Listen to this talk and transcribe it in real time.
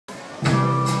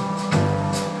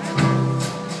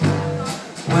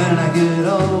When I get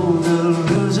older,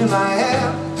 losing my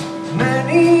hair,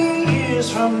 many years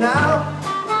from now,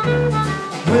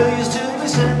 will you still be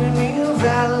sending me a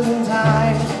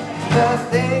Valentine?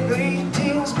 Birthday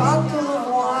greetings, bottle of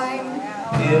wine.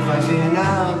 If I've been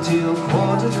out till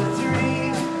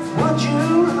 2:45, would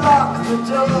you lock the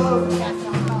door?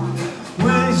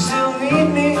 Will you still need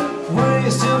me? Will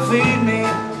you still feed me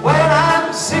when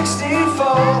I'm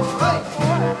 64?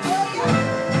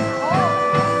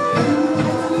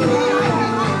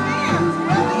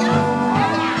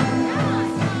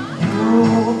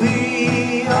 You'll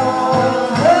be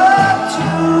older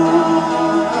too,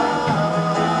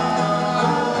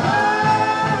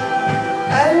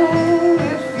 and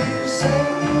if you say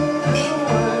the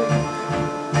word,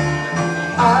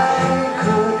 I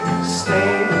could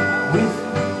stay with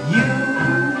you.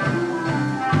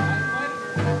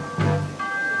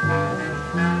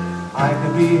 I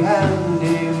could be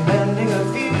handy mending a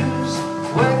fuse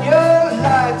when your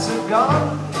lights are gone.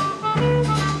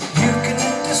 You can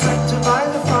distract by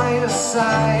the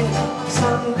fireside.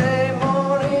 Sunday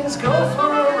mornings go for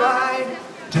a ride,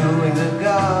 doing the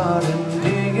garden,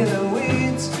 digging the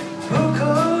weeds. Who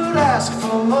could ask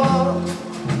for more?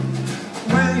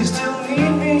 Will you still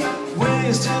need me? Will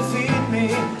you still feed me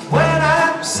when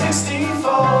I'm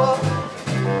 64?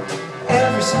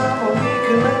 Every summer we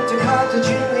can rent a cottage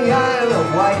in the Isle of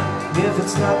Wight. If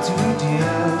it's not too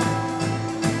dear,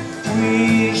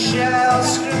 we shall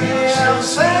scream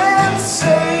and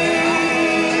say,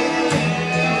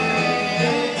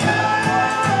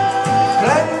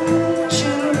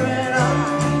 grandchildren on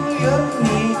your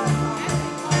knee,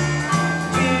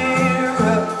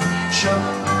 Vera, Chuck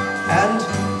and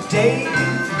Dave.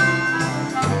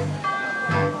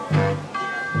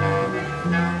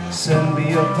 Send me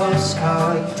a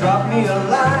postcard, drop me a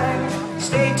line,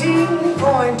 stating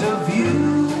point of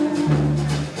view.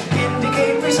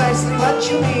 Indicate precisely what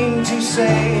you mean to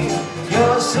say.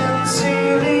 You're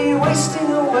sincerely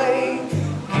wasting away.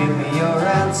 Give me your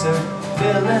answer,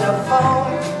 fill in a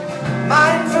form,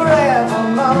 mine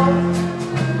forevermore.